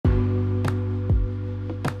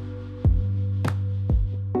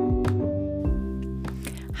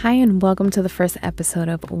Hi, and welcome to the first episode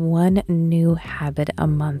of One New Habit a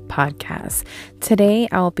Month podcast. Today,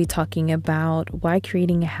 I'll be talking about why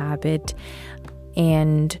creating a habit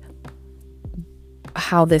and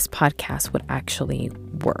how this podcast would actually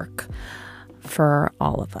work for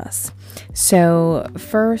all of us. So,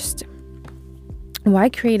 first, why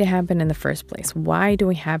create a habit in the first place? Why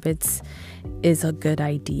doing habits is a good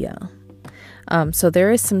idea? So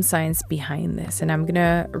there is some science behind this, and I'm going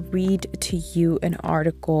to read to you an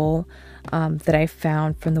article that I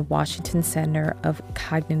found from the Washington Center of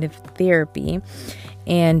Cognitive Therapy.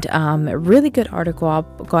 And a really good article. I'll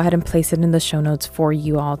go ahead and place it in the show notes for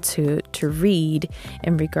you all to read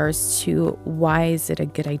in regards to why is it a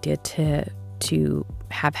good idea to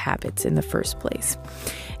have habits in the first place.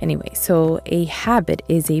 Anyway, so a habit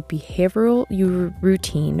is a behavioral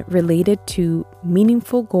routine related to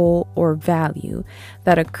meaningful goal or value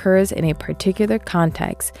that occurs in a particular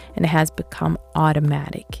context and has become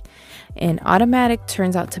automatic. And automatic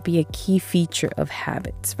turns out to be a key feature of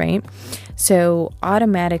habits, right? So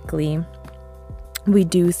automatically, we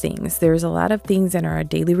do things. There's a lot of things in our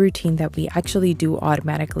daily routine that we actually do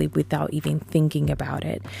automatically without even thinking about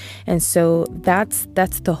it. And so that's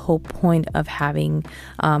the whole point of having,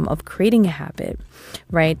 of creating a habit,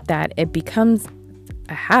 right? That it becomes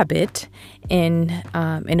a habit in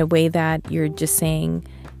a way that you're just saying,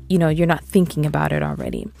 you're not thinking about it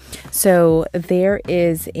already. So there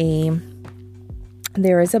is a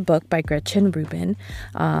book by Gretchen Rubin.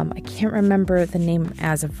 I can't remember the name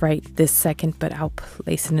as of right this second, but I'll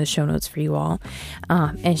place it in the show notes for you all.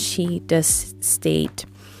 And she does state,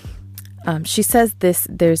 she says this,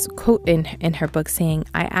 there's a quote in her book saying,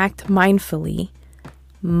 "I act mindfully,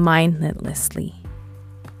 mindlessly."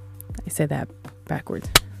 I said that backwards.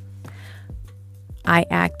 I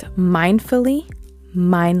act mindfully,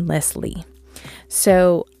 mindlessly.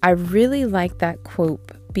 So I really like that quote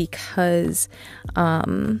because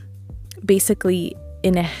basically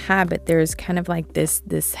in a habit there's kind of like this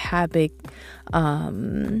habit,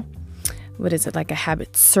 what is it, like a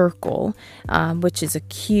habit circle, which is a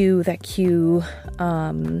cue. That cue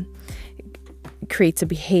creates a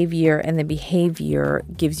behavior, and the behavior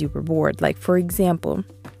gives you reward. Like, for example,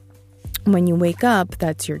 when you wake up,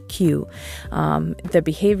 that's your cue. The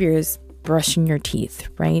behavior is brushing your teeth,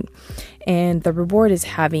 right? And the reward is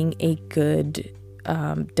having a good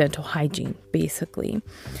dental hygiene, basically,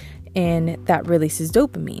 and that releases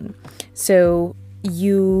dopamine. So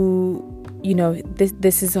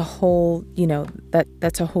this is a whole,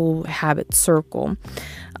 that's a whole habit circle.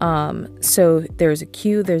 So there's a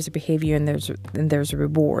cue, there's a behavior, and there's a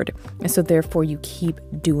reward, and so therefore you keep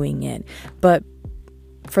doing it. But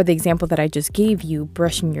for the example that I just gave you,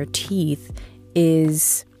 brushing your teeth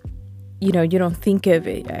is, you don't think of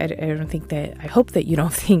it. I hope that you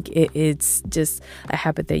don't think it's just a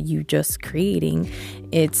habit that you just creating.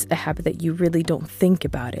 It's a habit that you really don't think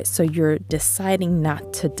about it. So you're deciding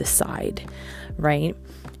not to decide, right?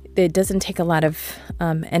 It doesn't take a lot of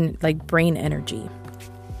brain energy,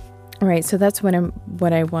 right? So that's what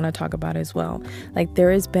I want to talk about as well. Like,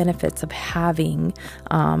 there is benefits of having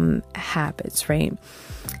habits, right?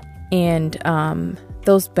 And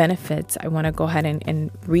those benefits, I want to go ahead and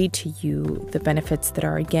read to you the benefits that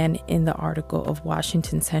are, again, in the article of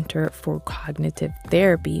Washington Center for Cognitive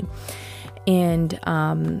Therapy. And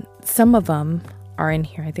some of them are in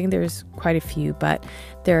here. I think there's quite a few, but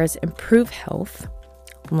there's improved health,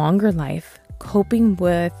 longer life, coping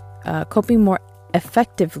more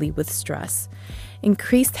effectively with stress,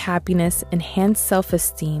 increased happiness, enhanced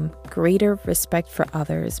self-esteem, greater respect for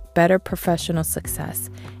others, better professional success,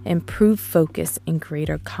 improved focus, and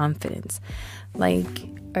greater confidence. Like,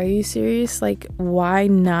 are you serious? Like, why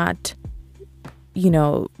not,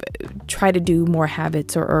 try to do more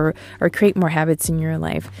habits or create more habits in your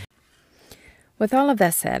life? With all of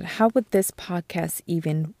that said, how would this podcast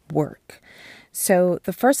even work? So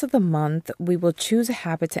the first of the month, we will choose a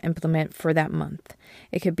habit to implement for that month.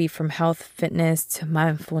 It could be from health, fitness, to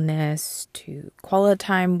mindfulness, to quality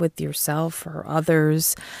time with yourself or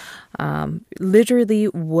others. Literally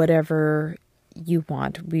whatever you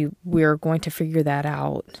want. We're going to figure that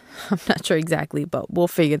out. I'm not sure exactly, but we'll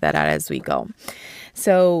figure that out as we go.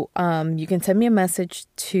 So you can send me a message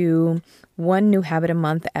to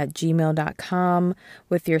onenewhabitamonth@gmail.com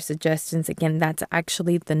with your suggestions. Again, that's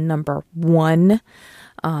actually the number one,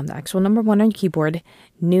 the actual number one on your keyboard,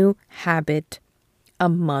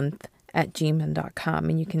 newhabitamonth@gmail.com,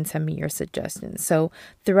 and you can send me your suggestions. So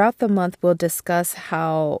throughout the month, we'll discuss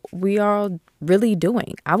how we are really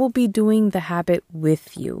doing. I will be doing the habit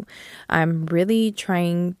with you. I'm really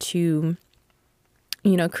trying to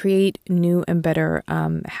create new and better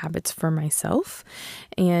habits for myself.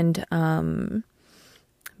 And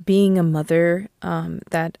being a mother,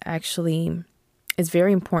 that actually is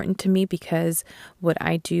very important to me, because what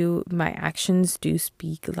I do, my actions do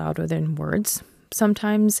speak louder than words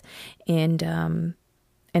sometimes. And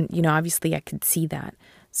obviously I could see that.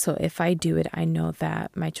 So if I do it, I know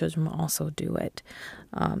that my children will also do it.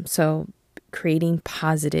 So creating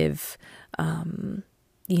positive,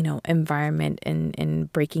 environment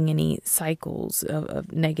and breaking any cycles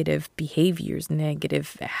of negative behaviors,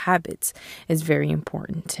 negative habits is very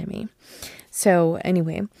important to me. So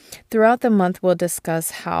anyway, throughout the month, we'll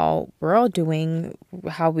discuss how we're all doing,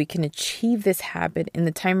 how we can achieve this habit in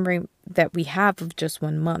the time frame that we have of just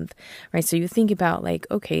 1 month, right? So you think about like,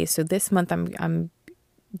 okay, so this month I'm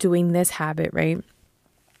doing this habit, right?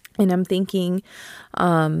 And I'm thinking,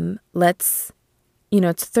 it's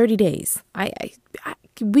 30 days.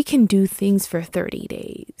 We can do things for 30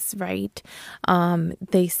 days, right?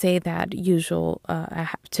 They say that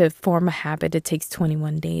to form a habit, it takes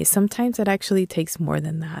 21 days. Sometimes it actually takes more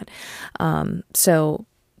than that. So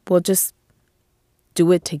we'll just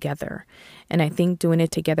do it together. And I think doing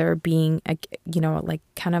it together, being,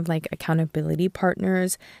 kind of like accountability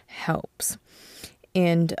partners helps.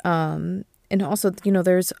 And also,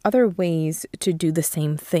 there's other ways to do the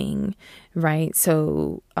same thing, right?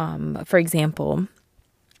 So, for example,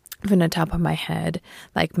 from the top of my head,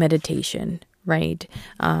 like meditation, right?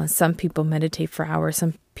 Some people meditate for hours.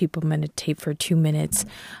 Some people meditate for 2 minutes.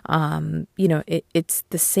 It's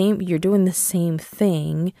the same. You're doing the same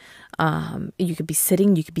thing. You could be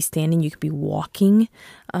sitting, you could be standing, you could be walking,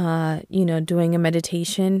 doing a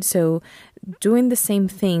meditation. So doing the same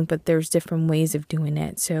thing, but there's different ways of doing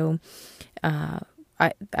it. So,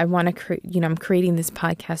 I want to create, I'm creating this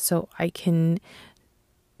podcast so I can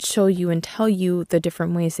show you and tell you the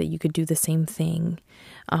different ways that you could do the same thing,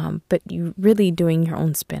 but you really doing your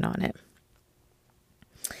own spin on it.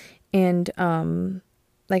 And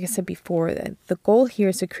like I said before, the goal here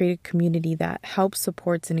is to create a community that helps,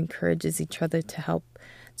 supports, and encourages each other to help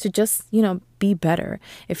to just, be better.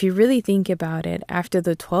 If you really think about it, after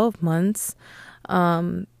the 12 months,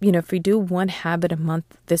 if we do 1 habit a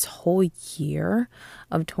month this whole year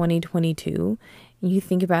of 2022, you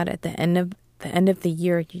think about it, at the end of the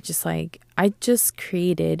year, you just like, I just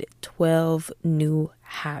created 12 new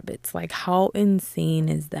habits. Like, how insane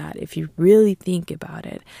is that? If you really think about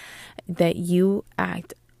it, that you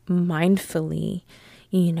act mindfully,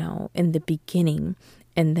 in the beginning,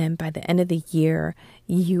 and then by the end of the year,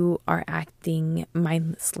 you are acting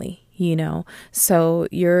mindlessly, So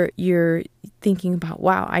you're thinking about,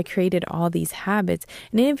 wow, I created all these habits.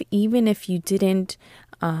 And even if you didn't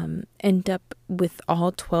end up with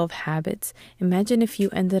all 12 habits, imagine if you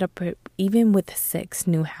ended up even with 6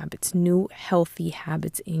 new habits, new healthy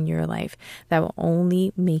habits in your life that will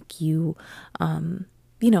only make you,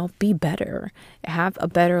 be better, have a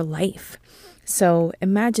better life. So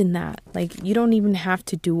imagine that, like, you don't even have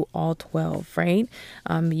to do all 12, right?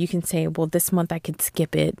 You can say, well, this month I could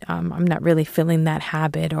skip it. I'm not really feeling that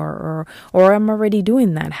habit, or I'm already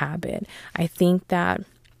doing that habit. I think that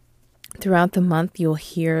throughout the month, you'll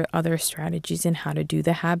hear other strategies in how to do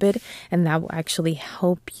the habit, and that will actually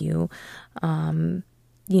help you,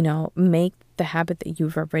 make the habit that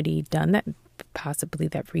you've already done,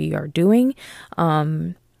 that we are doing,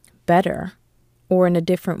 better, or in a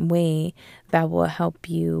different way that will help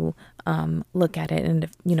you look at it and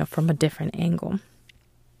from a different angle.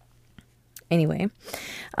 Anyway,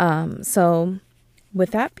 so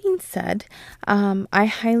with that being said, I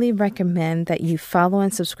highly recommend that you follow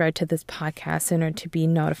and subscribe to this podcast in order to be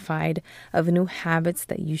notified of new habits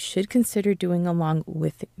that you should consider doing along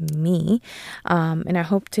with me. And I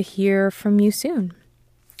hope to hear from you soon.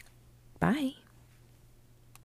 Bye.